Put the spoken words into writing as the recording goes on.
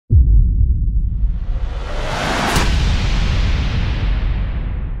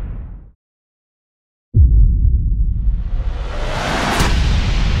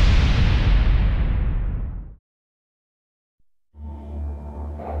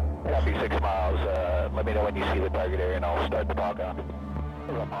6 miles. Let me know when you see the target area and I'll start the talk on.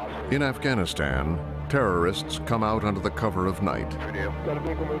 In Afghanistan, terrorists come out under the cover of night. Got a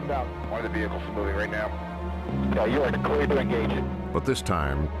vehicle moving out. One of the vehicles moving right now. Yeah, you are clear to engage it. But this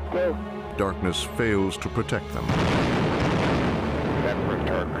time, darkness fails to protect them.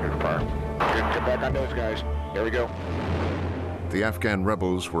 Get back on those guys. Here we go. The Afghan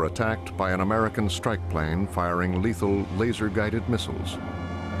rebels were attacked by an American strike plane firing lethal laser-guided missiles.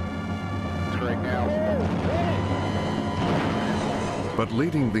 Right now. But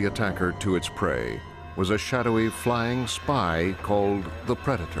leading the attacker to its prey was a shadowy flying spy called the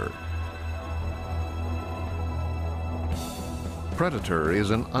Predator. Predator is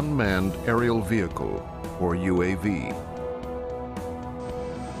an unmanned aerial vehicle, or UAV.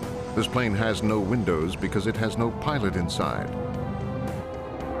 This plane has no windows because it has no pilot inside.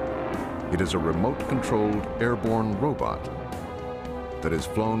 It is a remote-controlled airborne robot that is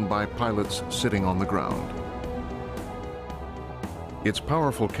flown by pilots sitting on the ground. Its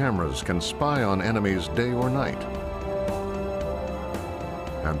powerful cameras can spy on enemies day or night.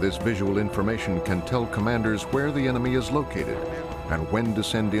 And this visual information can tell commanders where the enemy is located and when to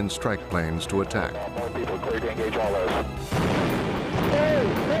send in strike planes to attack. More people clear to engage all those.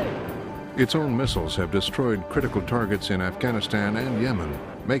 Its own missiles have destroyed critical targets in Afghanistan and Yemen,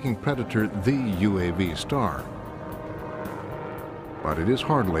 making Predator the UAV star. But it is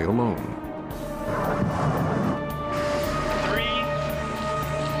hardly alone. 3,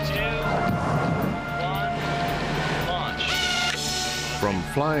 2, 1, launch. From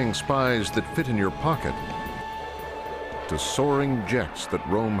flying spies that fit in your pocket to soaring jets that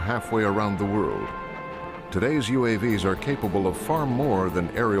roam halfway around the world, today's UAVs are capable of far more than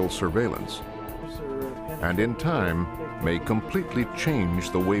aerial surveillance, and in time may completely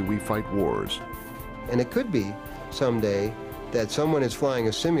change the way we fight wars. And it could be someday that someone is flying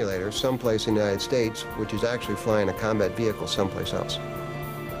a simulator someplace in the United States, which is actually flying a combat vehicle someplace else.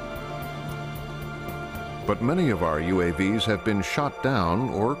 But many of our UAVs have been shot down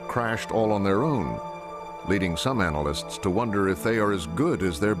or crashed all on their own, leading some analysts to wonder if they are as good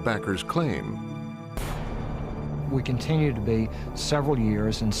as their backers claim. We continue to be several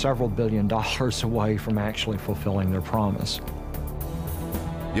years and several $billion away from actually fulfilling their promise.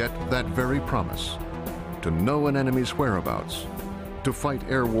 Yet that very promise, to know an enemy's whereabouts, to fight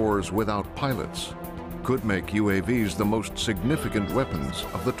air wars without pilots, could make UAVs the most significant weapons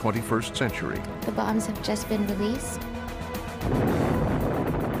of the 21st century. The bombs have just been released.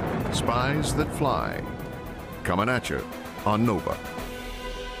 Spies that fly, coming at you on Nova.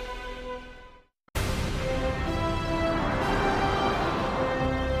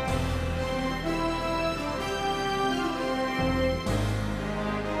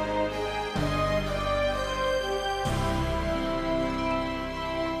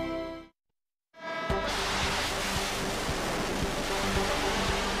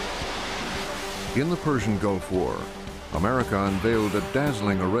 In the Persian Gulf War, America unveiled a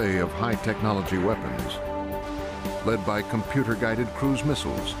dazzling array of high-technology weapons, led by computer-guided cruise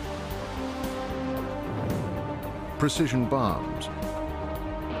missiles, precision bombs,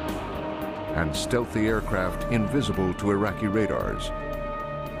 and stealthy aircraft invisible to Iraqi radars.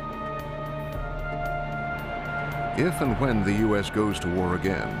 If and when the U.S. goes to war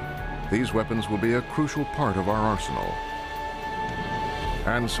again, these weapons will be a crucial part of our arsenal.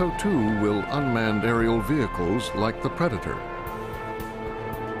 And so too will unmanned aerial vehicles like the Predator.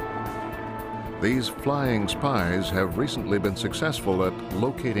 These flying spies have recently been successful at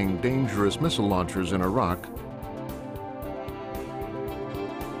locating dangerous missile launchers in Iraq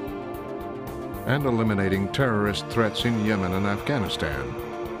and eliminating terrorist threats in Yemen and Afghanistan.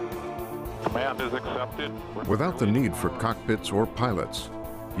 Command is accepted. Without the need for cockpits or pilots,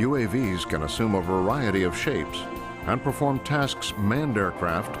 UAVs can assume a variety of shapes and perform tasks manned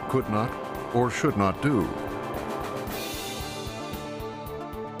aircraft could not or should not do.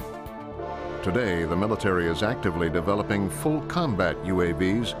 Today, the military is actively developing full combat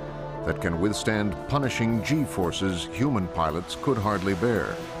UAVs that can withstand punishing G-forces human pilots could hardly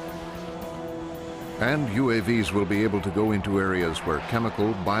bear. And UAVs will be able to go into areas where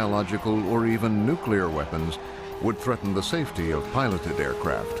chemical, biological, or even nuclear weapons would threaten the safety of piloted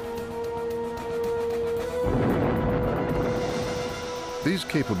aircraft. These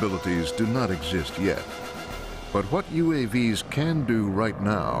capabilities do not exist yet, but what UAVs can do right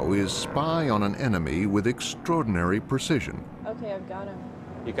now is spy on an enemy with extraordinary precision. Okay, I've got him.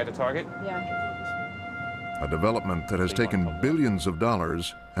 You got the target? Yeah. A development that has taken billions of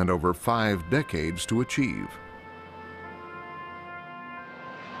dollars and over 5 decades to achieve.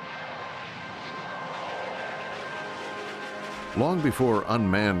 Long before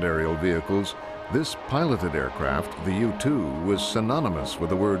unmanned aerial vehicles, this piloted aircraft, the U-2, was synonymous with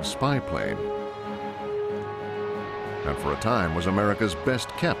the word spy plane, and for a time was America's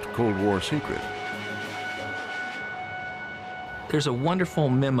best-kept Cold War secret. There's a wonderful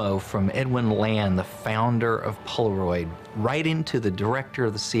memo from Edwin Land, the founder of Polaroid, writing to the director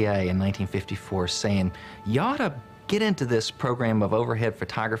of the CIA in 1954 saying, you ought to get into this program of overhead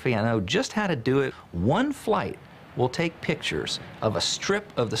photography. I know just how to do it. One flight will take pictures of a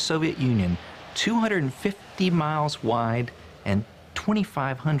strip of the Soviet Union 250 miles wide and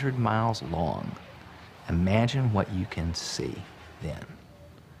 2,500 miles long. Imagine what you can see then.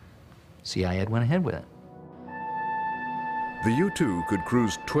 CIA went ahead with it. The U-2 could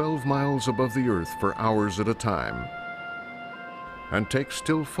cruise 12 miles above the Earth for hours at a time and take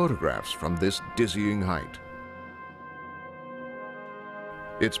still photographs from this dizzying height.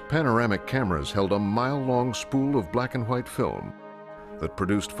 Its panoramic cameras held a mile-long spool of black and white film that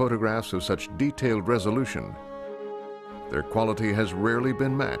produced photographs of such detailed resolution. Their quality has rarely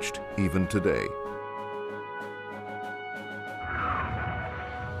been matched, even today.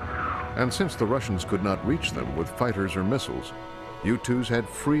 And since the Russians could not reach them with fighters or missiles, U-2s had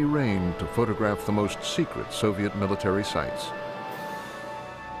free rein to photograph the most secret Soviet military sites.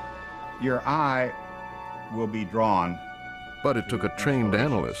 Your eye will be drawn. But it took a trained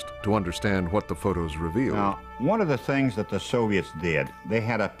analyst to understand what the photos revealed. Now, one of the things that the Soviets did, they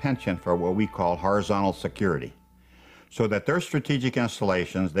had a penchant for what we call horizontal security. So that their strategic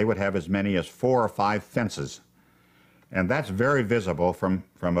installations, they would have as many as 4 or 5 fences. And that's very visible from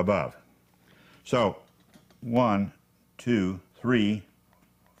above. So, 1, 2, 3,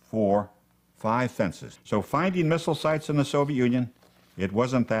 4, 5 fences. So finding missile sites in the Soviet Union, it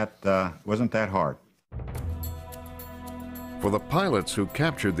wasn't that hard. For the pilots who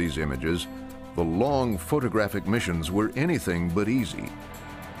captured these images, the long photographic missions were anything but easy.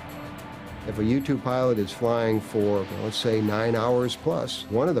 If a U-2 pilot is flying for, let's say, 9 hours plus,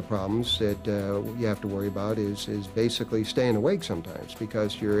 one of the problems that you have to worry about is basically staying awake sometimes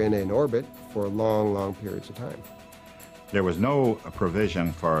because you're in an orbit for long, long periods of time. There was no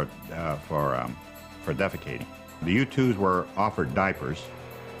provision for defecating. The U-2s were offered diapers,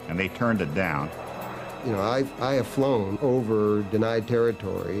 and they turned it down. You know, I have flown over denied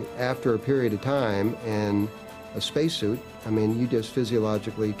territory after a period of time, and a spacesuit, I mean, you just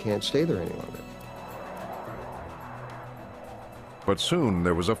physiologically can't stay there any longer. But soon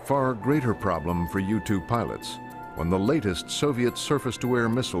there was a far greater problem for U-2 pilots when the latest Soviet surface-to-air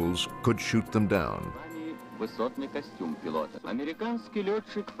missiles could shoot them down. The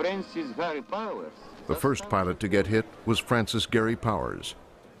first pilot to get hit was Francis Gary Powers.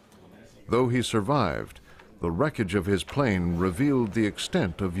 Though he survived, the wreckage of his plane revealed the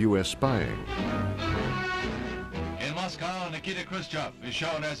extent of U.S. spying. In Moscow, Nikita Khrushchev is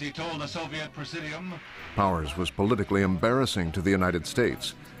shown as he told the Soviet Presidium. Powers was politically embarrassing to the United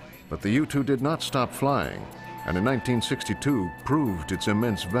States, but the U-2 did not stop flying, and in 1962 proved its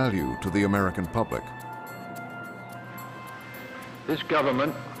immense value to the American public. This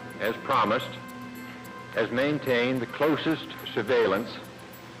government, as promised, has maintained the closest surveillance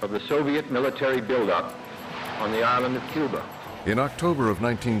of the Soviet military buildup on the island of Cuba. In October of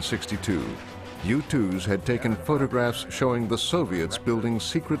 1962, U-2s had taken photographs showing the Soviets building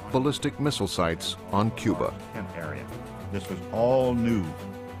secret ballistic missile sites on Cuba. Area. This was all new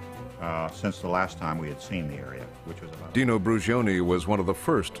since the last time we had seen the area, which was about... Dino Brugioni was one of the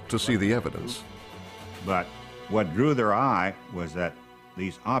first to see the evidence. But what drew their eye was that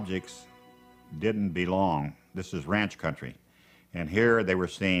these objects didn't belong. This is ranch country. And here they were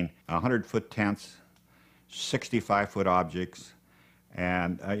seeing 100-foot tents, 65-foot objects,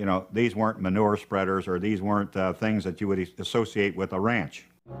 and, you know, these weren't manure spreaders or these weren't things that you would associate with a ranch.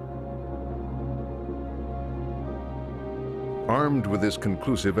 Armed with this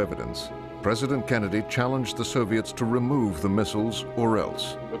conclusive evidence, President Kennedy challenged the Soviets to remove the missiles or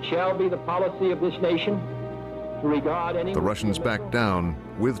else. It shall be the policy of this nation to regard any... The Russians backed down,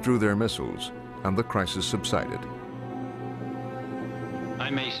 withdrew their missiles, and the crisis subsided. I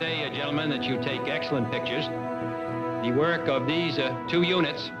may say, gentlemen, that you take excellent pictures. The work of these 2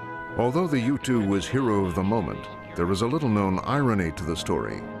 units. Although the U-2 was hero of the moment, there was a little-known irony to the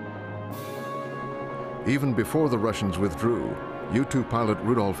story. Even before the Russians withdrew, U-2 pilot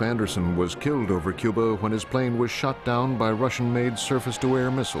Rudolf Anderson was killed over Cuba when his plane was shot down by Russian-made surface-to-air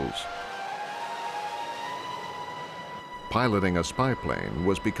missiles. Piloting a spy plane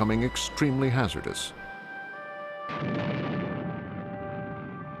was becoming extremely hazardous.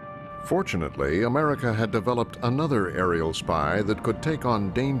 Fortunately, America had developed another aerial spy that could take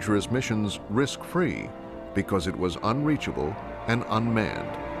on dangerous missions risk-free because it was unreachable and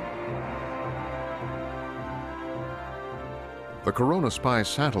unmanned. The Corona Spy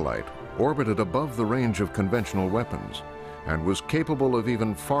satellite orbited above the range of conventional weapons and was capable of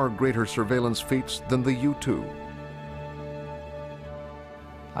even far greater surveillance feats than the U-2.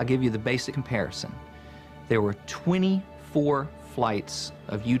 I'll give you the basic comparison. There were 24 flights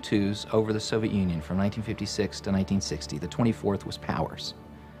of U-2s over the Soviet Union from 1956 to 1960. The 24th was Powers.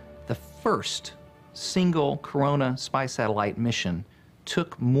 The first single Corona spy satellite mission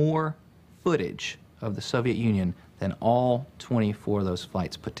took more footage of the Soviet Union than all 24 of those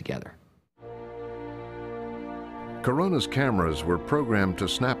flights put together. Corona's cameras were programmed to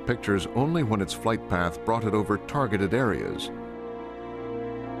snap pictures only when its flight path brought it over targeted areas.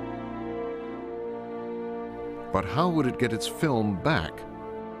 But how would it get its film back?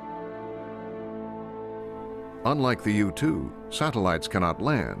 Unlike the U-2, satellites cannot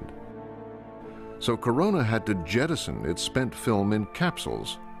land. So Corona had to jettison its spent film in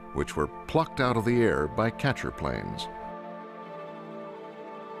capsules, which were plucked out of the air by catcher planes.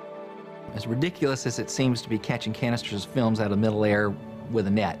 As ridiculous as it seems to be catching canisters of films out of middle air with a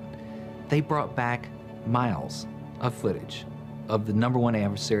net, they brought back miles of footage of the #1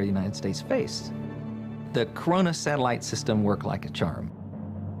 adversary the United States faced. The Corona satellite system worked like a charm.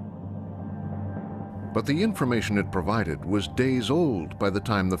 But the information it provided was days old by the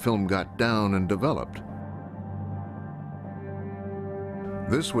time the film got down and developed.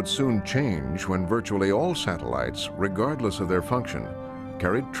 This would soon change when virtually all satellites, regardless of their function,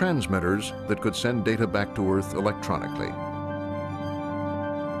 carried transmitters that could send data back to Earth electronically.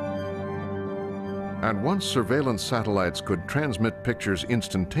 And once surveillance satellites could transmit pictures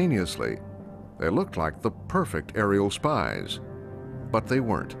instantaneously, they looked like the perfect aerial spies. But they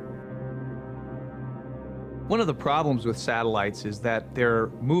weren't. One of the problems with satellites is that they're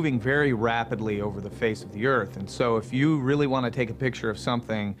moving very rapidly over the face of the Earth. And so if you really want to take a picture of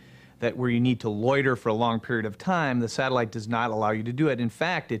something where you need to loiter for a long period of time, the satellite does not allow you to do it. In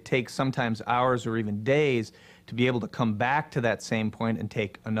fact, it takes sometimes hours or even days to be able to come back to that same point and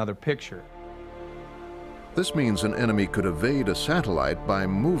take another picture. This means an enemy could evade a satellite by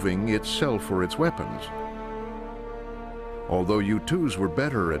moving itself or its weapons. Although U-2s were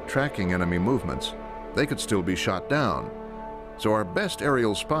better at tracking enemy movements, they could still be shot down. So our best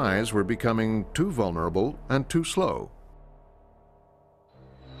aerial spies were becoming too vulnerable and too slow.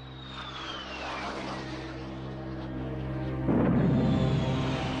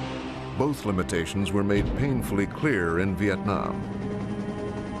 Both limitations were made painfully clear in Vietnam.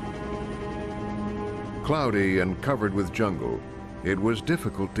 Cloudy and covered with jungle, it was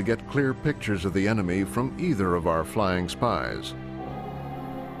difficult to get clear pictures of the enemy from either of our flying spies.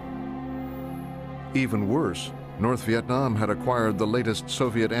 Even worse, North Vietnam had acquired the latest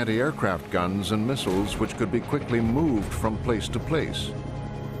Soviet anti-aircraft guns and missiles which could be quickly moved from place to place.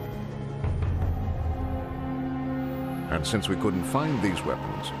 And since we couldn't find these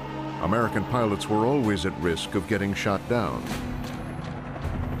weapons, American pilots were always at risk of getting shot down.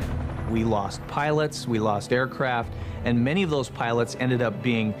 We lost pilots, we lost aircraft, and many of those pilots ended up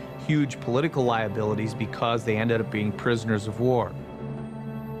being huge political liabilities because they ended up being prisoners of war.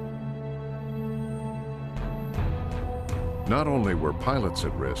 Not only were pilots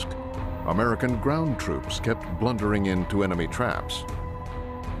at risk, American ground troops kept blundering into enemy traps.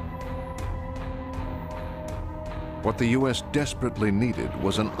 What the U.S. desperately needed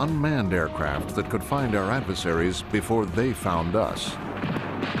was an unmanned aircraft that could find our adversaries before they found us.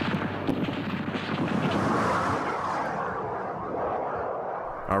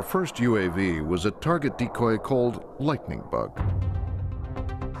 Our first UAV was a target decoy called Lightning Bug.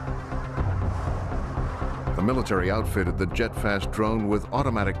 The military outfitted the jet-fast drone with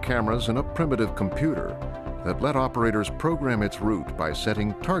automatic cameras and a primitive computer that let operators program its route by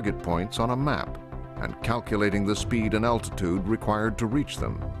setting target points on a map and calculating the speed and altitude required to reach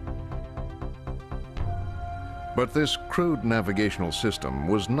them. But this crude navigational system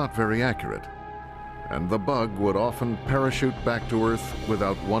was not very accurate, and the Bug would often parachute back to Earth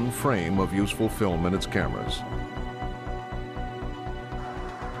without one frame of useful film in its cameras.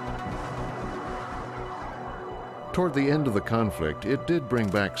 Toward the end of the conflict, it did bring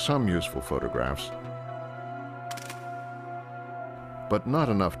back some useful photographs, but not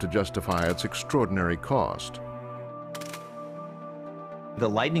enough to justify its extraordinary cost. The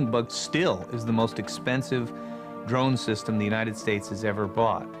Lightning Bug still is the most expensive drone system the United States has ever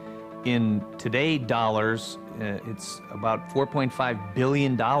bought. In today's dollars, it's about $4.5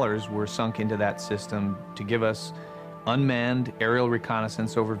 billion were sunk into that system to give us unmanned aerial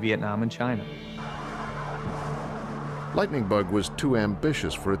reconnaissance over Vietnam and China. Lightning Bug was too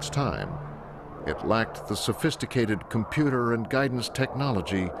ambitious for its time, it lacked the sophisticated computer and guidance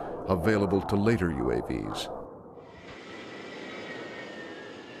technology available to later UAVs.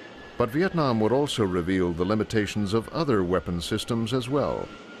 But Vietnam would also reveal the limitations of other weapon systems as well.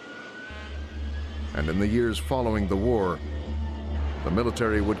 And in the years following the war, the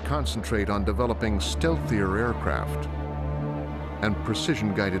military would concentrate on developing stealthier aircraft and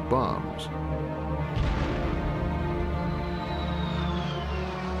precision-guided bombs.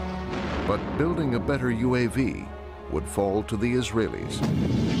 But building a better UAV would fall to the Israelis.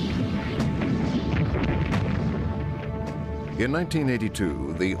 In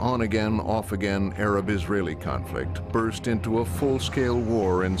 1982, the on-again, off-again Arab-Israeli conflict burst into a full-scale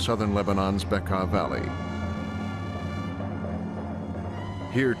war in southern Lebanon's Bekaa Valley.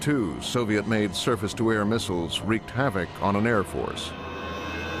 Here, too, Soviet-made surface-to-air missiles wreaked havoc on an air force.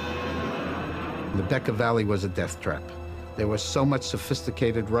 The Bekaa Valley was a death trap. There was so much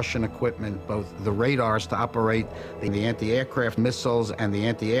sophisticated Russian equipment, both the radars to operate the anti-aircraft missiles and the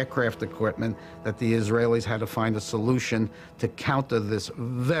anti-aircraft equipment, that the Israelis had to find a solution to counter this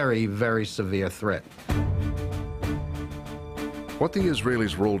very, very severe threat. What the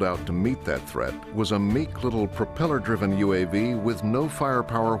Israelis rolled out to meet that threat was a meek little propeller-driven UAV with no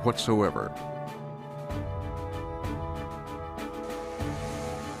firepower whatsoever.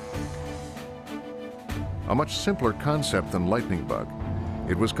 A much simpler concept than Lightning Bug,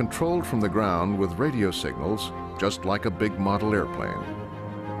 it was controlled from the ground with radio signals, just like a big model airplane.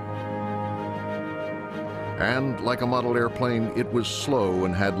 And like a model airplane, it was slow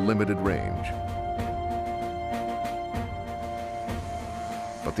and had limited range.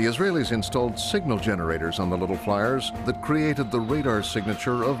 But the Israelis installed signal generators on the little flyers that created the radar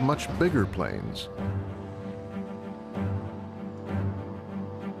signature of much bigger planes.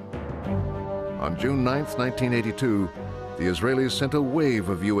 On June 9, 1982, the Israelis sent a wave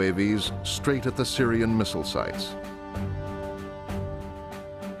of UAVs straight at the Syrian missile sites.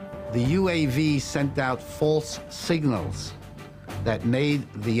 The UAV sent out false signals that made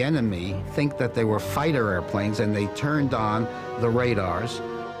the enemy think that they were fighter airplanes, and they turned on the radars.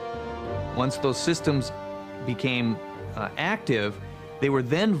 Once those systems became active, they were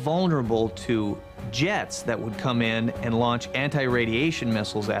then vulnerable to jets that would come in and launch anti-radiation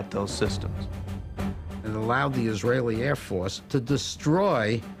missiles at those systems. It allowed the Israeli Air Force to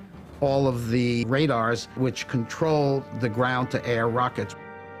destroy all of the radars which control the ground-to-air rockets.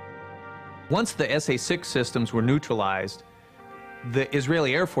 Once the SA-6 systems were neutralized, the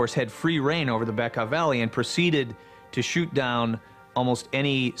Israeli Air Force had free reign over the Bekaa Valley and proceeded to shoot down almost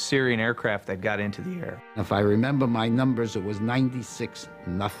any Syrian aircraft that got into the air. If I remember my numbers, it was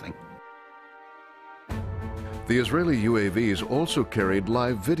 96-0. The Israeli UAVs also carried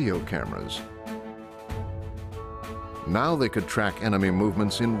live video cameras. Now they could track enemy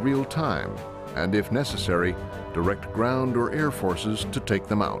movements in real time, and if necessary, direct ground or air forces to take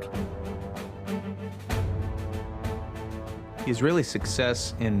them out. The Israeli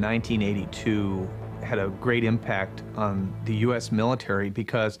success in 1982 had a great impact on the U.S. military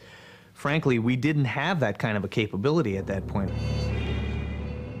because, frankly, we didn't have that kind of a capability at that point.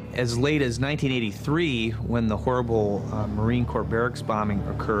 As late as 1983, when the horrible Marine Corps barracks bombing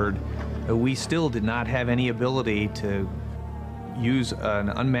occurred, we still did not have any ability to use an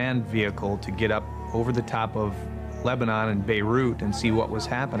unmanned vehicle to get up over the top of Lebanon and Beirut and see what was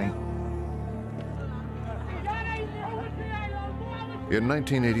happening. In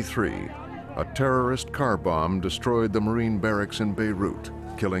 1983, a terrorist car bomb destroyed the Marine barracks in Beirut,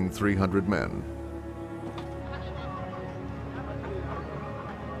 killing 300 men.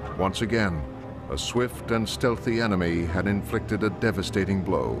 Once again, a swift and stealthy enemy had inflicted a devastating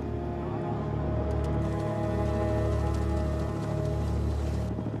blow.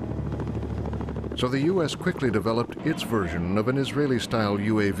 So the U.S. quickly developed its version of an Israeli-style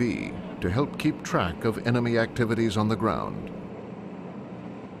UAV to help keep track of enemy activities on the ground.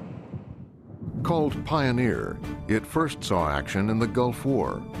 Called Pioneer, it first saw action in the Gulf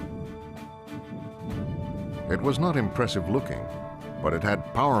War. It was not impressive looking, but it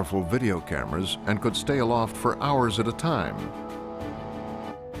had powerful video cameras and could stay aloft for hours at a time.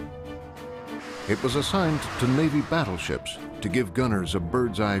 It was assigned to Navy battleships to give gunners a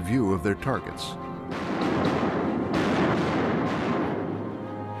bird's-eye view of their targets.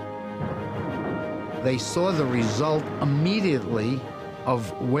 They saw the result immediately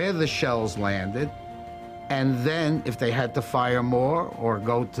of where the shells landed, and then if they had to fire more or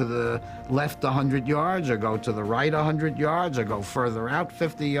go to the left 100 yards or go to the right 100 yards or go further out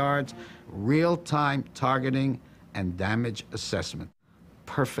 50 yards, real-time targeting and damage assessment.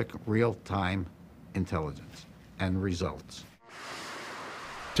 Perfect real-time intelligence and results.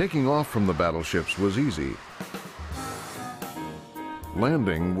 Taking off from the battleships was easy.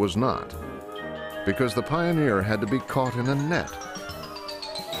 Landing was not, because the Pioneer had to be caught in a net.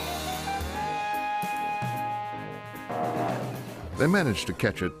 They managed to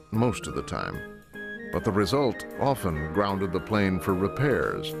catch it most of the time, but the result often grounded the plane for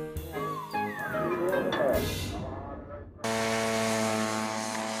repairs.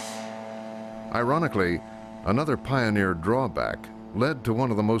 Ironically, another Pioneer drawback led to one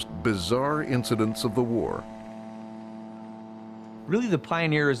of the most bizarre incidents of the war. Really, the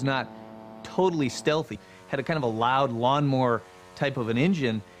Pioneer is not totally stealthy. Had a kind of a loud lawnmower type of an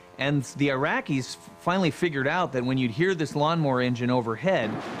engine, and the Iraqis finally figured out that when you'd hear this lawnmower engine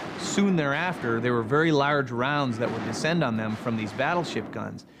overhead, soon thereafter there were very large rounds that would descend on them from these battleship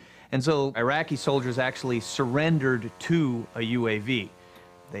guns. And so Iraqi soldiers actually surrendered to a UAV.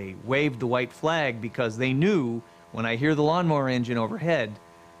 They waved the white flag because they knew when I hear the lawnmower engine overhead,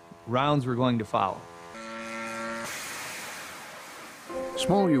 rounds were going to follow.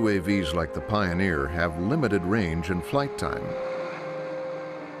 Small UAVs like the Pioneer have limited range and flight time.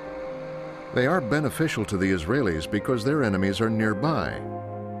 They are beneficial to the Israelis because their enemies are nearby,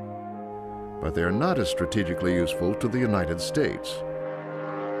 but they are not as strategically useful to the United States.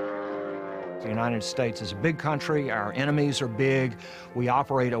 The United States is a big country, our enemies are big, we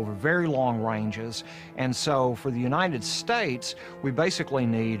operate over very long ranges, and so for the United States, we basically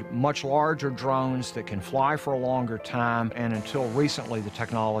need much larger drones that can fly for a longer time, and until recently the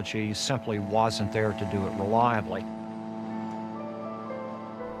technology simply wasn't there to do it reliably.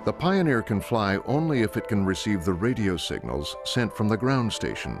 The Pioneer can fly only if it can receive the radio signals sent from the ground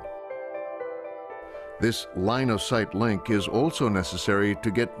station. This line-of-sight link is also necessary to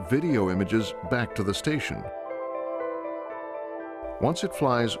get video images back to the station. Once it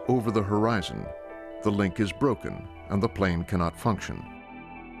flies over the horizon, the link is broken and the plane cannot function.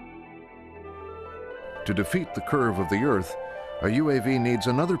 To defeat the curve of the Earth, a UAV needs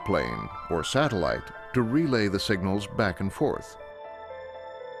another plane or satellite to relay the signals back and forth.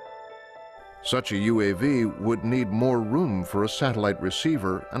 Such a UAV would need more room for a satellite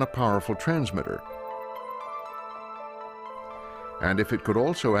receiver and a powerful transmitter. And if it could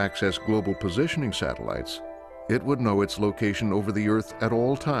also access global positioning satellites, it would know its location over the Earth at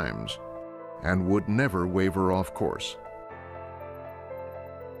all times and would never waver off course.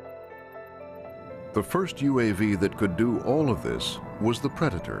 The first UAV that could do all of this was the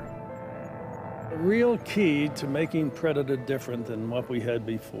Predator. The real key to making Predator different than what we had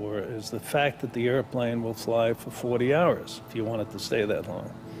before is the fact that the airplane will fly for 40 hours if you want it to stay that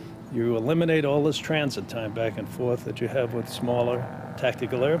long. You eliminate all this transit time back and forth that you have with smaller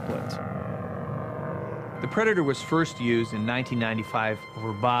tactical airplanes. The Predator was first used in 1995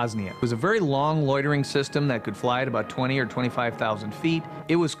 over Bosnia. It was a very long loitering system that could fly at about 20 or 25,000 feet.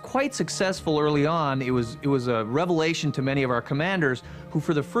 It was quite successful early on. It was a revelation to many of our commanders who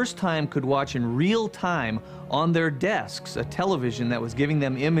for the first time could watch in real time on their desks a television that was giving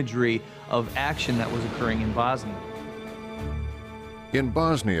them imagery of action that was occurring in Bosnia. In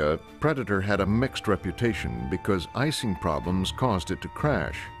Bosnia, Predator had a mixed reputation because icing problems caused it to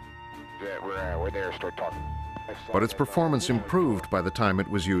crash. We're there, start talking. But its performance improved by the time it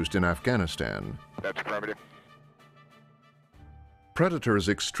was used in Afghanistan. That's affirmative. Predator is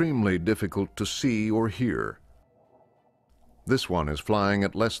extremely difficult to see or hear. This one is flying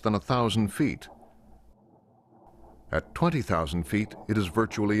at less than 1,000 feet. At 20,000 feet, it is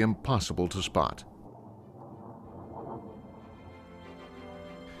virtually impossible to spot.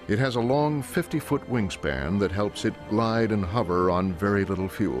 It has a long 50-foot wingspan that helps it glide and hover on very little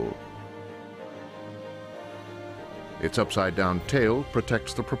fuel. Its upside-down tail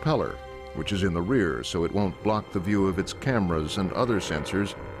protects the propeller, which is in the rear, so it won't block the view of its cameras and other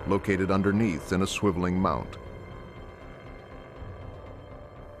sensors located underneath in a swiveling mount.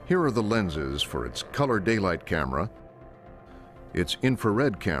 Here are the lenses for its color daylight camera, its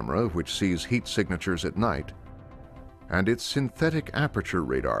infrared camera, which sees heat signatures at night, and its synthetic aperture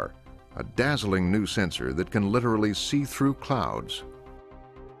radar, a dazzling new sensor that can literally see through clouds.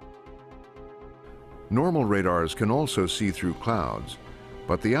 Normal radars can also see through clouds,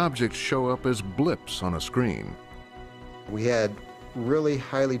 but the objects show up as blips on a screen. We had really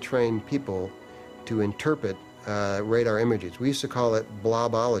highly trained people to interpret radar images. We used to call it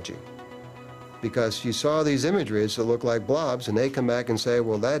blobology, because you saw these imageries that look like blobs, and they come back and say,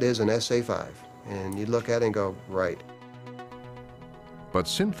 well, that is an SA-5. And you'd look at it and go, right. But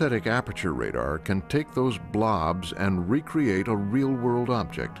synthetic aperture radar can take those blobs and recreate a real-world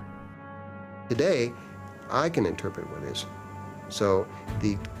object. Today, I can interpret what is. So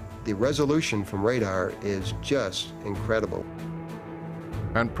the resolution from radar is just incredible.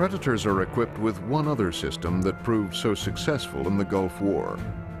 And Predators are equipped with one other system that proved so successful in the Gulf War.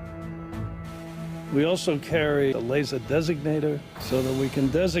 We also carry a laser designator so that we can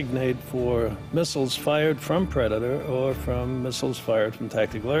designate for missiles fired from Predator or from missiles fired from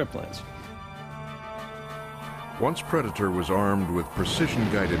tactical airplanes. Once Predator was armed with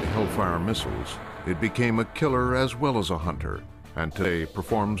precision-guided Hellfire missiles, it became a killer as well as a hunter, and today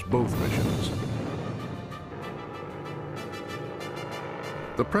performs both missions.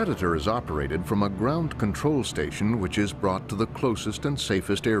 The Predator is operated from a ground control station which is brought to the closest and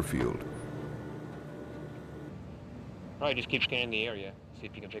safest airfield. Probably just keep scanning the area, see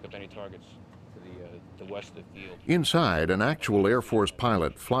if you can pick up any targets to the west of the field. Inside, an actual Air Force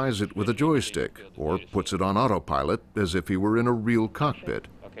pilot flies it with a joystick or puts it on autopilot as if he were in a real cockpit.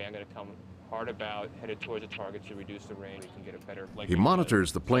 Okay, I'm going to come hard about, headed towards the target to reduce the range. We can get a better... He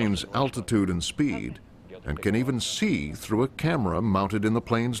monitors the plane's altitude and speed and can even see through a camera mounted in the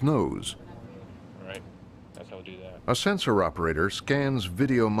plane's nose. All right, that's how we'll do that. A sensor operator scans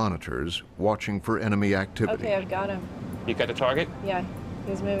video monitors, watching for enemy activity. Okay, I've got him. You got the target? Yeah,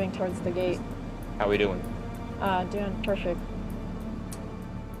 he's moving towards the gate. How are we doing? Doing perfect.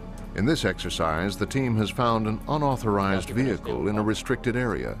 In this exercise, the team has found an unauthorized vehicle in a restricted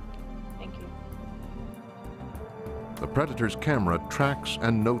area. Thank you. The Predator's camera tracks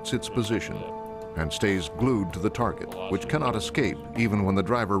and notes its position and stays glued to the target, which cannot escape even when the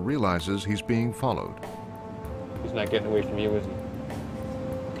driver realizes he's being followed. He's not getting away from you, is he?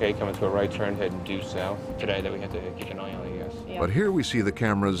 Okay, coming to a right turn, heading due south. Today that we have to keep an eye on, I guess. Yeah. But here we see the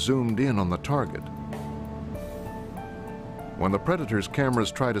camera zoomed in on the target. When the Predator's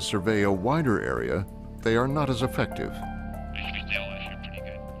cameras try to survey a wider area, they are not as effective.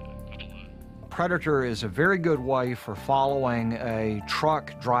 Predator is a very good way for following a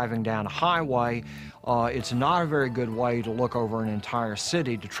truck driving down a highway. It's not a very good way to look over an entire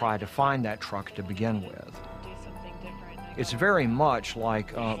city to try to find that truck to begin with. It's very much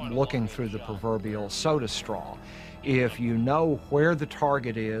like looking through the proverbial soda straw. If you know where the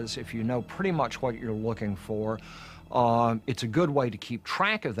target is, if you know pretty much what you're looking for, it's a good way to keep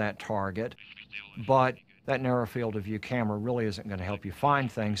track of that target, but that narrow field of view camera really isn't going to help you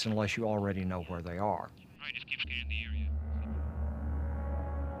find things unless you already know where they are.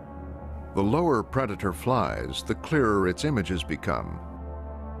 The lower Predator flies, the clearer its images become.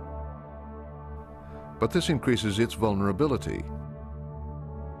 But this increases its vulnerability.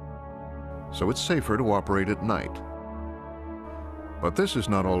 So it's safer to operate at night. But this is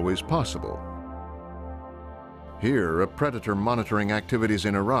not always possible. Here, a Predator monitoring activities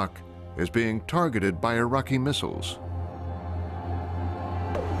in Iraq is being targeted by Iraqi missiles.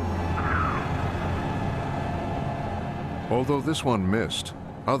 Although this one missed,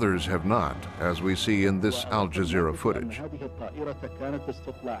 others have not, as we see in this Al Jazeera footage.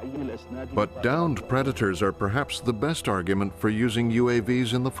 But downed Predators are perhaps the best argument for using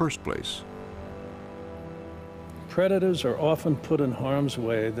UAVs in the first place. Predators are often put in harm's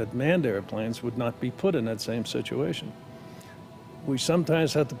way that manned airplanes would not be put in that same situation. We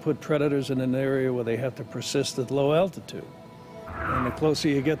sometimes have to put Predators in an area where they have to persist at low altitude. And the closer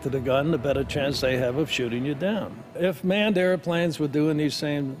you get to the gun, the better chance they have of shooting you down. If manned airplanes were doing these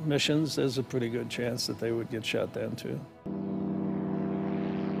same missions, there's a pretty good chance that they would get shot down too.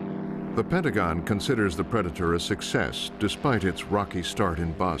 The Pentagon considers the Predator a success despite its rocky start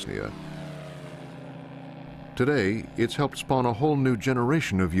in Bosnia. Today, it's helped spawn a whole new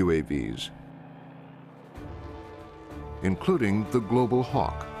generation of UAVs, including the Global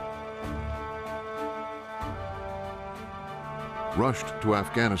Hawk. Rushed to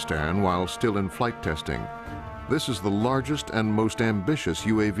Afghanistan while still in flight testing, this is the largest and most ambitious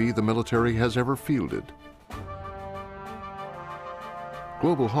UAV the military has ever fielded.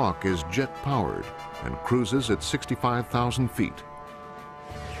 Global Hawk is jet-powered and cruises at 65,000 feet.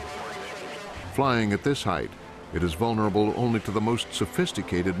 Flying at this height, it is vulnerable only to the most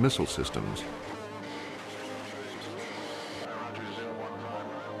sophisticated missile systems.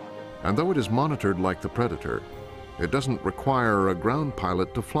 And though it is monitored like the Predator, it doesn't require a ground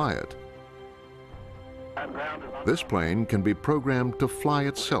pilot to fly it. This plane can be programmed to fly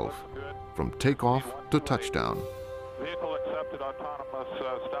itself from takeoff to touchdown. Vehicle accepted, autonomous,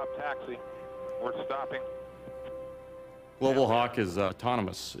 stop taxi. We're stopping. Global Hawk is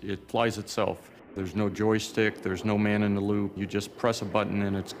autonomous. It flies itself. There's no joystick, there's no man in the loop. You just press a button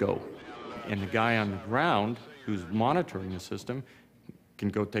and it's go. And the guy on the ground who's monitoring the system can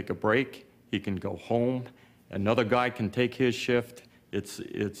go take a break, he can go home, another guy can take his shift. It's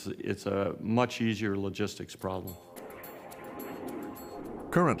a much easier logistics problem.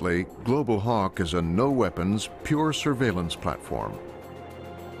 Currently, Global Hawk is a no-weapons, pure surveillance platform.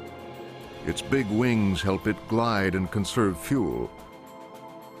 Its big wings help it glide and conserve fuel.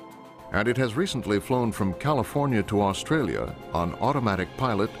 And it has recently flown from California to Australia on automatic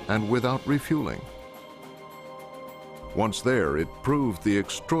pilot and without refueling. Once there, it proved the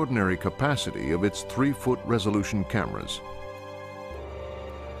extraordinary capacity of its 3-foot resolution cameras.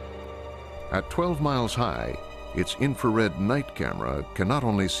 At 12 miles high, its infrared night camera can not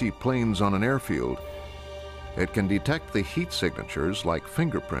only see planes on an airfield, it can detect the heat signatures like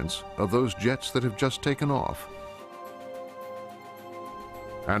fingerprints of those jets that have just taken off.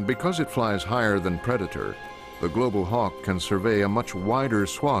 And because it flies higher than Predator, the Global Hawk can survey a much wider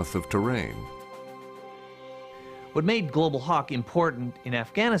swath of terrain. What made Global Hawk important in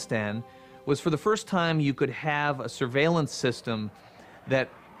Afghanistan was for the first time you could have a surveillance system that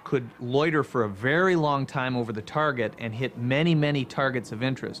could loiter for a very long time over the target and hit many, many targets of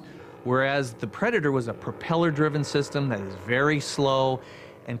interest. Whereas the Predator was a propeller-driven system that is very slow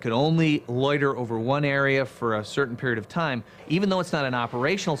and could only loiter over one area for a certain period of time. Even though it's not an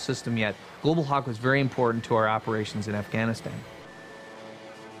operational system yet, Global Hawk was very important to our operations in Afghanistan.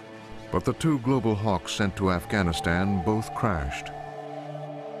 But the 2 Global Hawks sent to Afghanistan both crashed.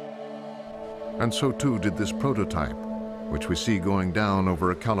 And so too did this prototype, which we see going down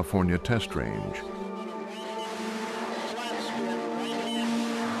over a California test range.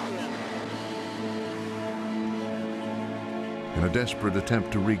 In a desperate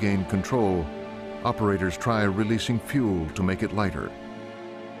attempt to regain control, operators try releasing fuel to make it lighter.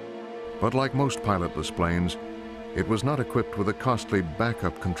 But like most pilotless planes, it was not equipped with a costly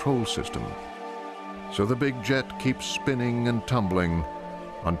backup control system. So the big jet keeps spinning and tumbling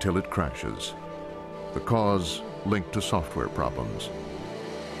until it crashes. The cause linked to software problems.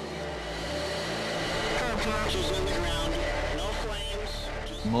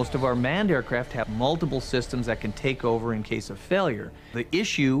 Most of our manned aircraft have multiple systems that can take over in case of failure. The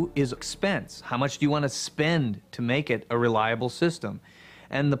issue is expense. How much do you want to spend to make it a reliable system?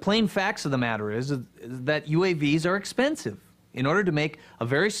 And the plain facts of the matter is that UAVs are expensive. In order to make a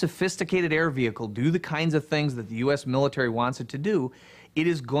very sophisticated air vehicle do the kinds of things that the U.S. military wants it to do, it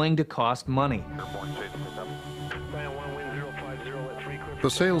is going to cost money. The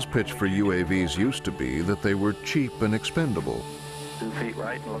sales pitch for UAVs used to be that they were cheap and expendable. 2 feet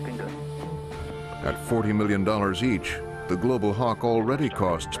right and looking good. At $40 million each, the Global Hawk already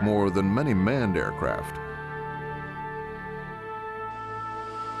costs more than many manned aircraft.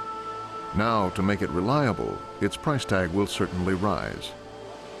 Now, to make it reliable, its price tag will certainly rise.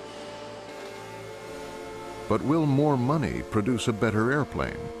 But will more money produce a better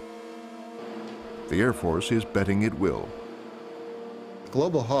airplane? The Air Force is betting it will.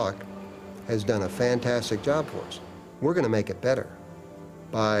 Global Hawk has done a fantastic job for us. We're going to make it better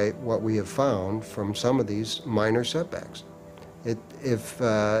by what we have found from some of these minor setbacks. If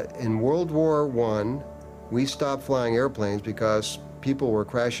in World War I, we stopped flying airplanes because people were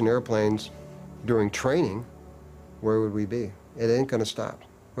crashing airplanes during training, where would we be? It ain't going to stop.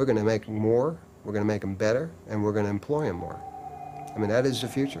 We're going to make more, we're going to make them better, and we're going to employ them more. I mean, that is the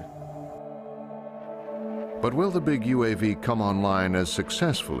future. But will the big UAV come online as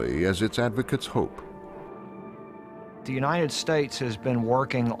successfully as its advocates hope? The United States has been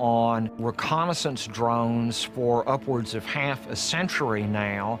working on reconnaissance drones for upwards of half a century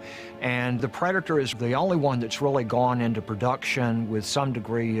now, and the Predator is the only one that's really gone into production with some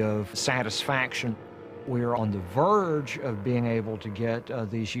degree of satisfaction. We're on the verge of being able to get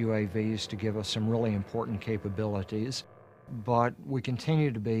these UAVs to give us some really important capabilities, but we continue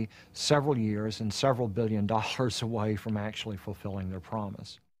to be several years and several $billion away from actually fulfilling their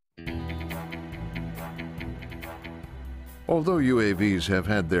promise. Although UAVs have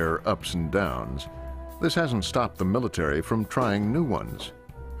had their ups and downs, this hasn't stopped the military from trying new ones,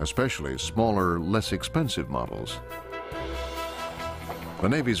 especially smaller, less expensive models. The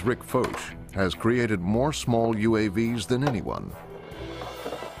Navy's Rick Foch has created more small UAVs than anyone.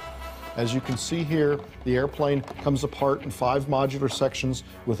 As you can see here, the airplane comes apart in 5 modular sections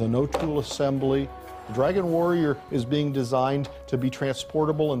with a no-tool assembly. The Dragon Warrior is being designed to be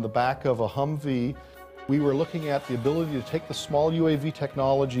transportable in the back of a Humvee. We were looking at the ability to take the small UAV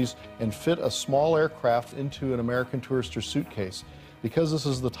technologies and fit a small aircraft into an American Tourister suitcase. Because this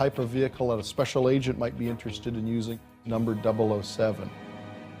is the type of vehicle that a special agent might be interested in using, numbered 007.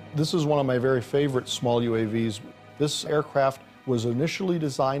 This is one of my very favorite small UAVs. This aircraft was initially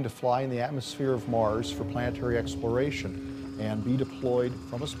designed to fly in the atmosphere of Mars for planetary exploration and be deployed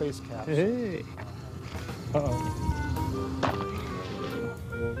from a space capsule. Hey. Uh-oh.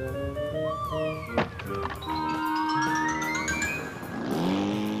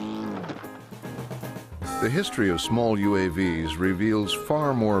 The history of small UAVs reveals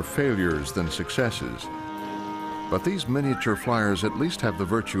far more failures than successes. But these miniature flyers at least have the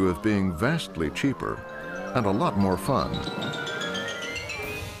virtue of being vastly cheaper and a lot more fun.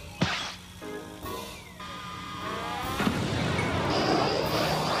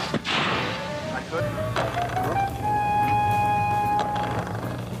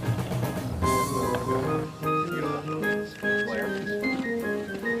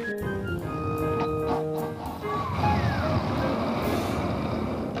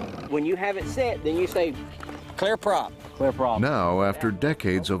 When you have it set, then you say, clear prop. Clear prop. Now, after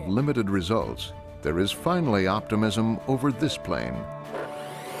decades of limited results, there is finally optimism over this plane.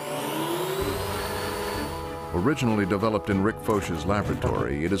 Originally developed in Rick Foch's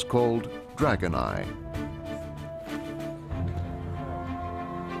laboratory, it is called Dragon Eye.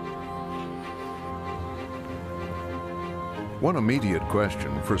 One immediate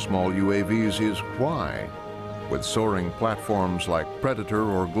question for small UAVs is why? With soaring platforms like Predator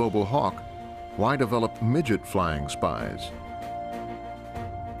or Global Hawk, why develop midget flying spies?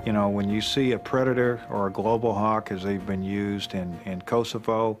 You know, when you see a Predator or a Global Hawk as they've been used in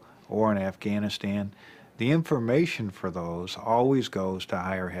Kosovo or in Afghanistan, the information for those always goes to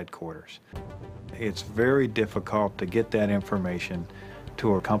higher headquarters. It's very difficult to get that information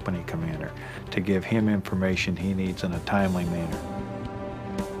to a company commander, to give him information he needs in a timely manner.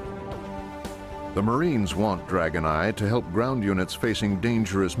 The Marines want Dragon Eye to help ground units facing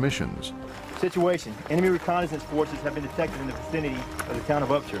dangerous missions. Situation. Enemy reconnaissance forces have been detected in the vicinity of the town of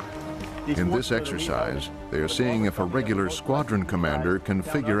Upshur. In this exercise, they are seeing if a regular squadron commander can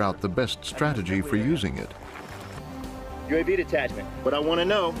figure out the best strategy for using it. UAV detachment. But I want to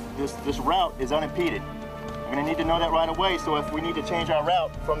know, this route is unimpeded. I'm going to need to know that right away, so if we need to change our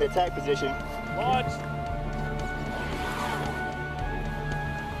route from the attack position. Launch!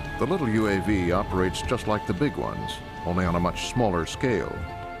 The little UAV operates just like the big ones, only on a much smaller scale.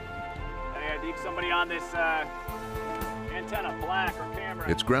 Hey, I need somebody on this antenna, black or camera.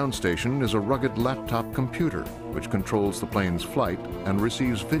 Its ground station is a rugged laptop computer, which controls the plane's flight and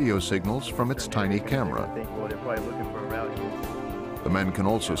receives video signals from its tiny camera. They're probably looking for a route here. The men can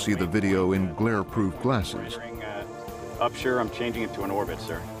also see the video in glare-proof glasses. Upshur, I'm changing it to an orbit,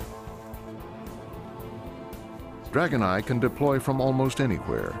 sir. Dragon Eye can deploy from almost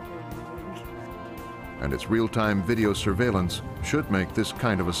anywhere. And its real-time video surveillance should make this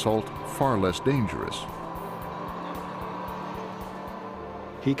kind of assault far less dangerous.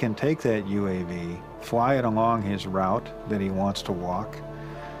 He can take that UAV, fly it along his route that he wants to walk,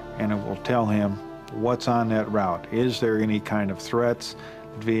 and it will tell him what's on that route. Is there any kind of threats,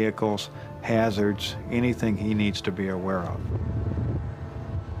 vehicles, hazards, anything he needs to be aware of?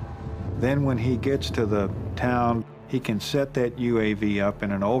 Then when he gets to the town, he can set that UAV up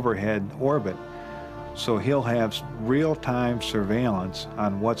in an overhead orbit, so he'll have real-time surveillance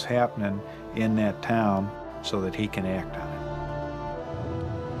on what's happening in that town so that he can act on it.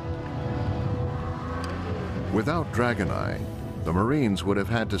 Without Dragon Eye, the Marines would have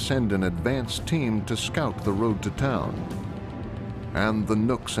had to send an advanced team to scout the road to town and the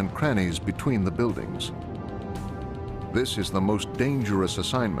nooks and crannies between the buildings. This is the most dangerous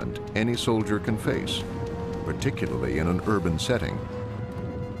assignment any soldier can face, particularly in an urban setting.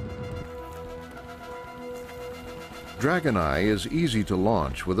 Dragon Eye is easy to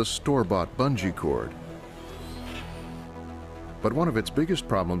launch with a store-bought bungee cord. But one of its biggest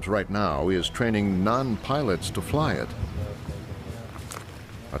problems right now is training non-pilots to fly it.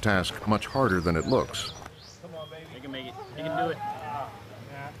 A task much harder than it looks. Come on, baby. You can make it. You can do it.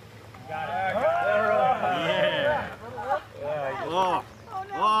 Got it. Yeah. Oh.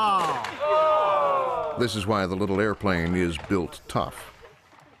 Oh. This is why the little airplane is built tough.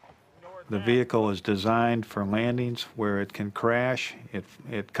 The vehicle is designed for landings where it can crash,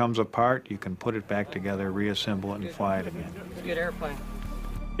 it comes apart, you can put it back together, reassemble it, and fly it again. Good airplane.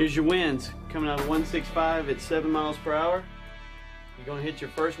 Here's your winds coming out of 165 at 7 miles per hour. You're going to hit your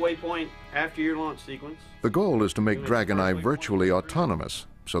first waypoint after your launch sequence. The goal is to make Dragon Eye virtually autonomous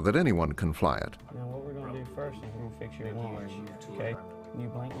so that anyone can fly it. Now what we're going to do first is we're going to fix your launch, okay? New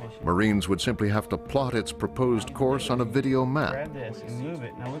blank mission. Marines would simply have to plot its proposed course on a video map. Grab this and move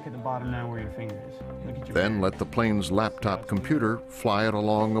it. Now look at the bottom now where your finger is. Look at your Then finger. let the plane's laptop computer fly it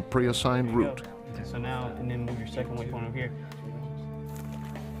along a pre-assigned route. So now, and then move your second waypoint over here.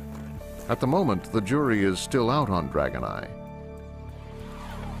 At the moment, the jury is still out on Dragon Eye.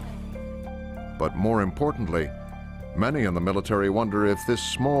 But more importantly, many in the military wonder if this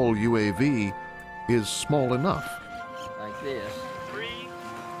small UAV is small enough. Like this. 3, 2,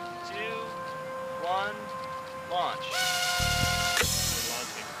 1, launch.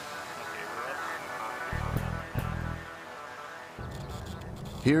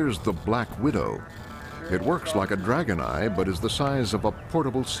 Here's the Black Widow. It works like a dragon eye, but is the size of a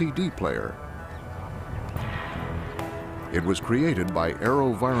portable CD player. It was created by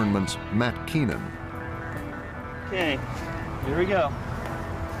AeroVironment's Matt Keenan. Okay, here we go.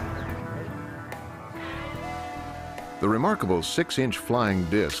 The remarkable 6-inch flying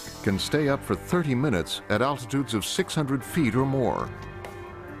disc can stay up for 30 minutes at altitudes of 600 feet or more.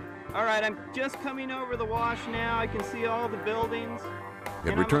 All right, I'm just coming over the wash now. I can see all the buildings.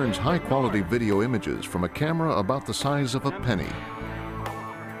 It returns high-quality video images from a camera about the size of a penny.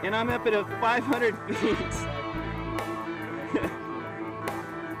 And I'm up at 500 feet.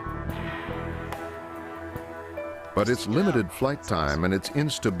 But its limited flight time and its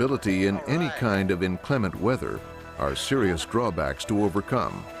instability in any kind of inclement weather are serious drawbacks to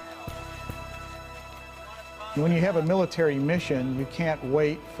overcome. When you have a military mission, you can't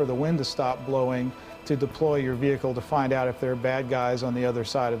wait for the wind to stop blowing to deploy your vehicle to find out if there are bad guys on the other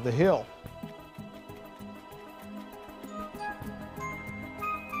side of the hill.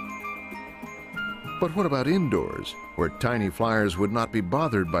 But what about indoors, where tiny flyers would not be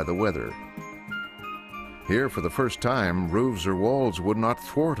bothered by the weather? Here, for the first time, roofs or walls would not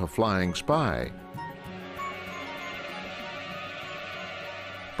thwart a flying spy.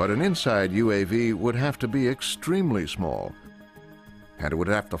 But an inside UAV would have to be extremely small, and it would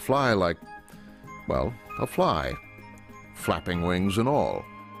have to fly like, well, a fly, flapping wings and all.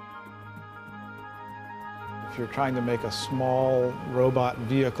 If you're trying to make a small robot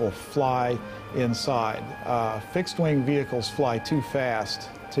vehicle fly inside, fixed-wing vehicles fly too fast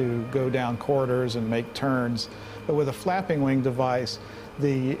to go down corridors and make turns, but with a flapping wing device,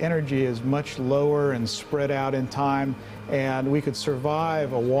 the energy is much lower and spread out in time, and we could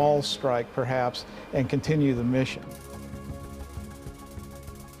survive a wall strike, perhaps, and continue the mission.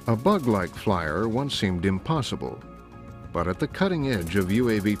 A bug-like flyer once seemed impossible, but at the cutting edge of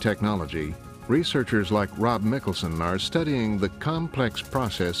UAV technology, researchers like Rob Mickelson are studying the complex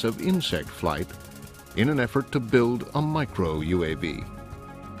process of insect flight in an effort to build a micro-UAV.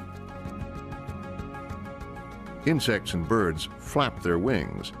 Insects and birds flap their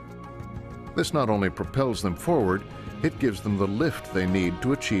wings. This not only propels them forward, it gives them the lift they need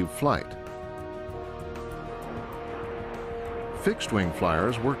to achieve flight. Fixed-wing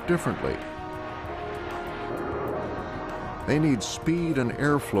flyers work differently. They need speed and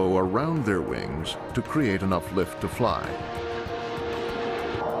airflow around their wings to create enough lift to fly.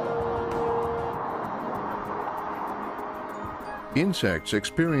 Insects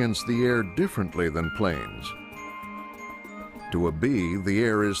experience the air differently than planes. To a bee, the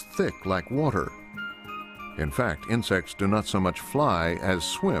air is thick like water. In fact, insects do not so much fly as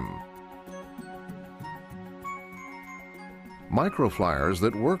swim. Microflyers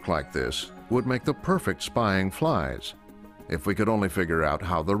that work like this would make the perfect spying flies, if we could only figure out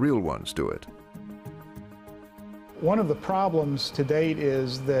how the real ones do it. One of the problems to date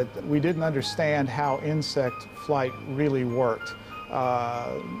is that we didn't understand how insect flight really worked.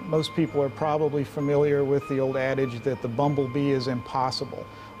 Most people are probably familiar with the old adage that the bumblebee is impossible.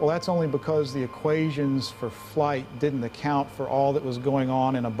 Well, that's only because the equations for flight didn't account for all that was going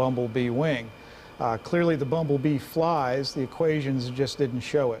on in a bumblebee wing. Clearly the bumblebee flies, the equations just didn't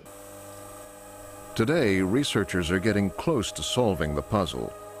show it. Today, researchers are getting close to solving the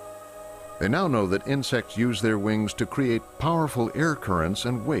puzzle. They now know that insects use their wings to create powerful air currents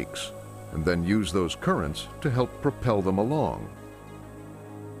and wakes, and then use those currents to help propel them along.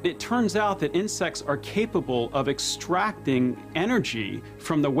 It turns out that insects are capable of extracting energy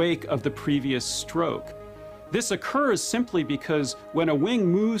from the wake of the previous stroke. This occurs simply because when a wing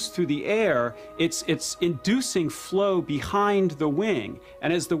moves through the air, it's inducing flow behind the wing.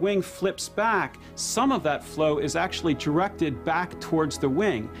 And as the wing flips back, some of that flow is actually directed back towards the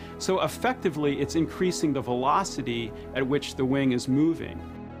wing. So effectively, it's increasing the velocity at which the wing is moving.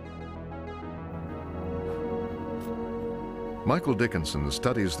 Michael Dickinson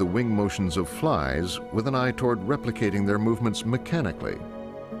studies the wing motions of flies with an eye toward replicating their movements mechanically.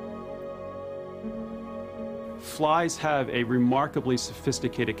 Flies have a remarkably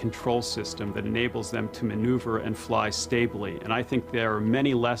sophisticated control system that enables them to maneuver and fly stably. And I think there are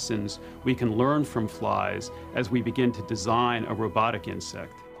many lessons we can learn from flies as we begin to design a robotic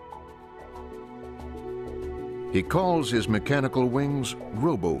insect. He calls his mechanical wings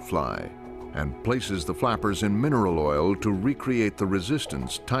RoboFly and places the flappers in mineral oil to recreate the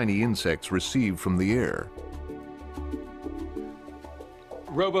resistance tiny insects receive from the air.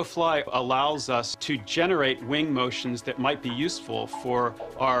 RoboFly allows us to generate wing motions that might be useful for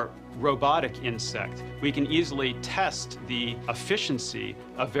our robotic insect. We can easily test the efficiency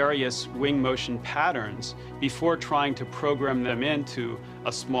of various wing motion patterns before trying to program them into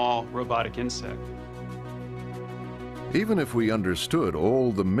a small robotic insect. Even if we understood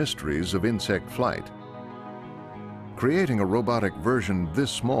all the mysteries of insect flight, creating a robotic version this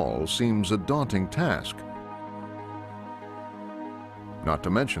small seems a daunting task. Not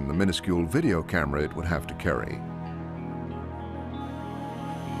to mention the minuscule video camera it would have to carry.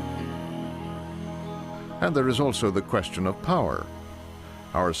 And there is also the question of power.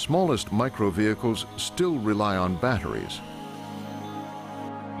 Our smallest micro-vehicles still rely on batteries.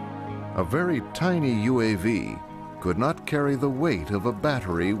 A very tiny UAV could not carry the weight of a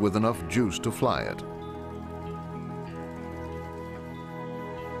battery with enough juice to fly it.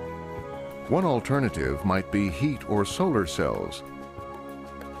 One alternative might be heat or solar cells.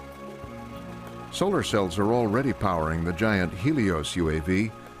 Solar cells are already powering the giant Helios UAV,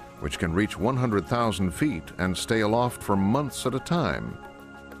 which can reach 100,000 feet and stay aloft for months at a time.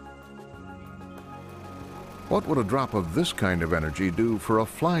 What would a drop of this kind of energy do for a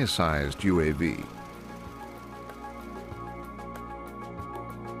fly-sized UAV?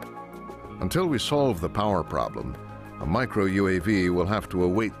 Until we solve the power problem, a micro-UAV will have to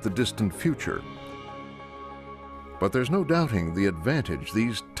await the distant future. But there's no doubting the advantage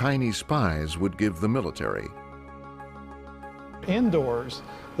these tiny spies would give the military. Indoors,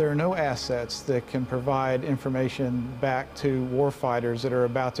 there are no assets that can provide information back to warfighters that are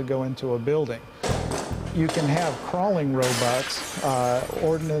about to go into a building. You can have crawling robots,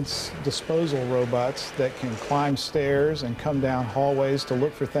 ordnance disposal robots that can climb stairs and come down hallways to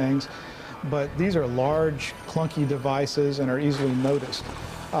look for things, but these are large, clunky devices and are easily noticed.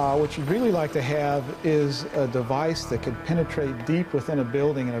 What you'd really like to have is a device that could penetrate deep within a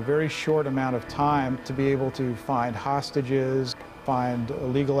building in a very short amount of time to be able to find hostages, find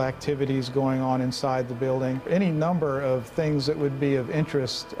illegal activities going on inside the building, any number of things that would be of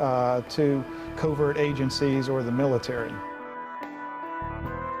interest to covert agencies or the military.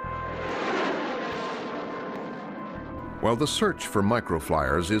 While the search for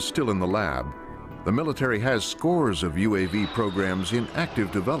microflyers is still in the lab, the military has scores of UAV programs in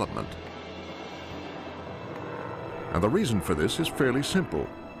active development. And the reason for this is fairly simple.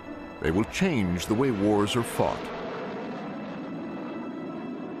 They will change the way wars are fought.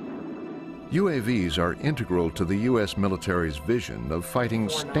 UAVs are integral to the U.S. military's vision of fighting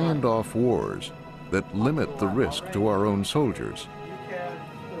standoff wars that limit the risk to our own soldiers.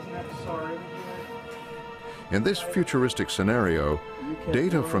 In this futuristic scenario,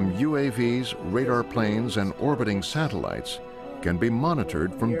 data from UAVs, radar planes, and orbiting satellites can be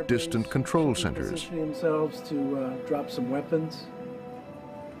monitored from distant control centers. Themselves to drop some weapons.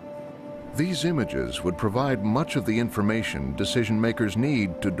 These images would provide much of the information decision makers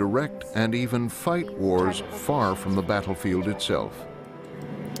need to direct and even fight wars far from the battlefield itself.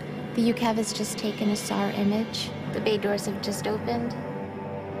 The UCAV has just taken a SAR image. The bay doors have just opened.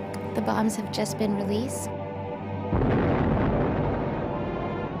 The bombs have just been released.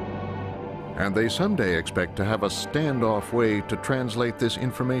 And they someday expect to have a standoff way to translate this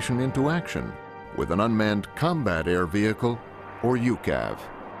information into action with an unmanned combat air vehicle, or UCAV.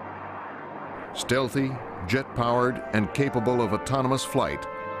 Stealthy, jet-powered, and capable of autonomous flight,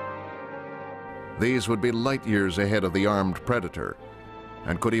 these would be light years ahead of the armed predator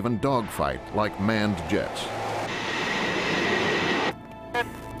and could even dogfight like manned jets.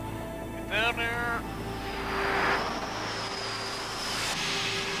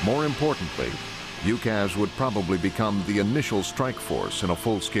 More importantly, UCAVs would probably become the initial strike force in a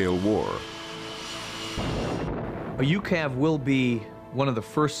full-scale war. A UCAV will be one of the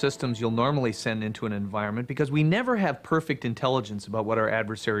first systems you'll normally send into an environment because we never have perfect intelligence about what our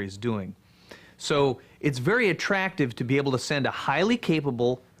adversary is doing. So it's very attractive to be able to send a highly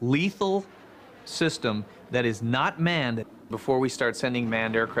capable, lethal system that is not manned before we start sending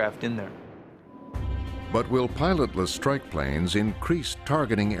manned aircraft in there. But will pilotless strike planes increase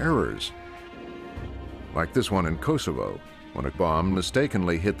targeting errors? Like this one in Kosovo, when a bomb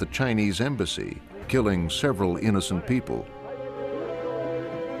mistakenly hit the Chinese embassy, killing several innocent people.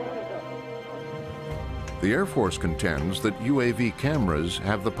 The Air Force contends that UAV cameras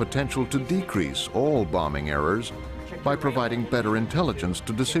have the potential to decrease all bombing errors by providing better intelligence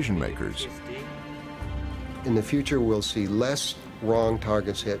to decision makers. In the future, we'll see less wrong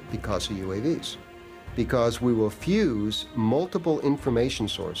targets hit because of UAVs, because we will fuse multiple information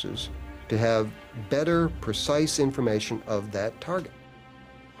sources to have better, precise information of that target.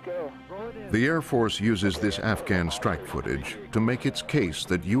 Let's go. The Air Force uses this Afghan strike footage to make its case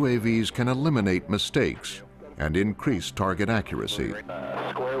that UAVs can eliminate mistakes and increase target accuracy.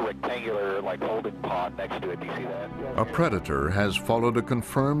 Square rectangular, like holding pod next to it. Do you see that? A Predator has followed a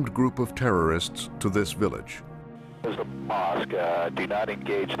confirmed group of terrorists to this village. There's the mosque. Do not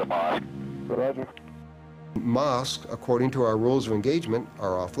engage the mosque. Roger. Mosques, according to our rules of engagement,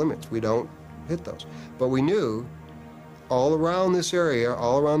 are off limits. We don't hit those. But we knew all around this area,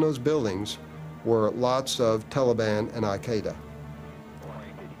 all around those buildings, were lots of Taliban and Al-Qaeda.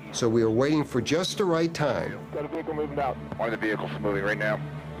 So we were waiting for just the right time. Got a vehicle moving out. One of the vehicles moving right now.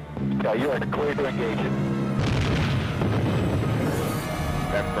 Yeah, you are clear to engage it.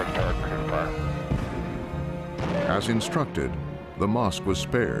 That first target confirmed. As instructed, the mosque was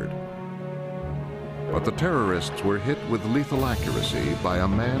spared. But the terrorists were hit with lethal accuracy by a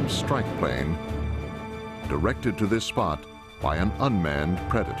manned strike plane directed to this spot by an unmanned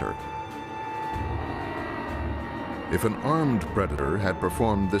Predator. If an armed Predator had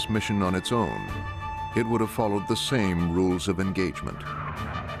performed this mission on its own, it would have followed the same rules of engagement.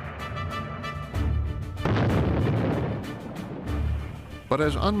 But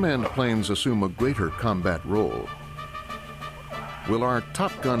as unmanned planes assume a greater combat role, will our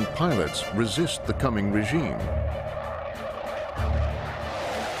Top Gun pilots resist the coming regime?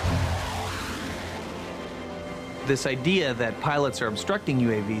 This idea that pilots are obstructing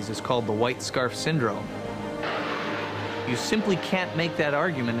UAVs is called the white scarf syndrome. You simply can't make that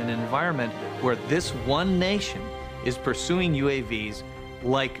argument in an environment where this one nation is pursuing UAVs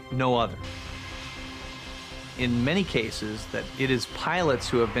like no other. In many cases, that it is pilots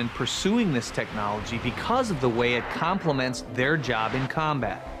who have been pursuing this technology because of the way it complements their job in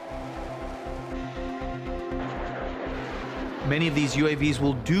combat. Many of these UAVs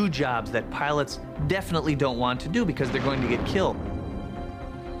will do jobs that pilots definitely don't want to do because they're going to get killed.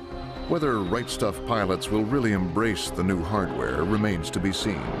 Whether Right Stuff pilots will really embrace the new hardware remains to be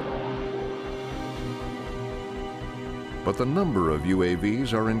seen. But the number of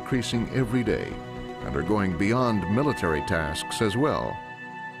UAVs are increasing every day and are going beyond military tasks as well.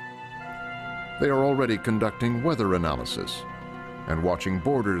 They are already conducting weather analysis and watching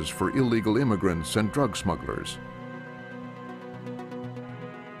borders for illegal immigrants and drug smugglers.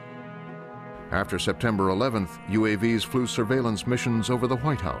 After September 11th, UAVs flew surveillance missions over the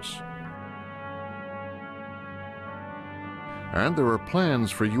White House. And there are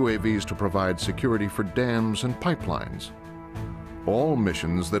plans for UAVs to provide security for dams and pipelines, all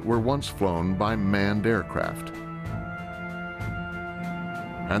missions that were once flown by manned aircraft.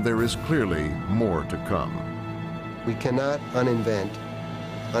 And there is clearly more to come. We cannot uninvent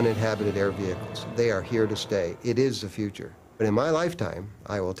uninhabited air vehicles. They are here to stay. It is the future. But in my lifetime,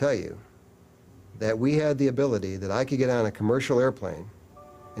 I will tell you that we had the ability that I could get on a commercial airplane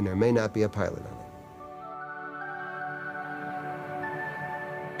and there may not be a pilot on it.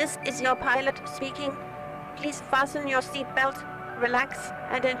 This is your pilot speaking. Please fasten your seatbelt, relax,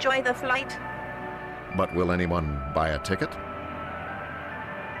 and enjoy the flight. But will anyone buy a ticket?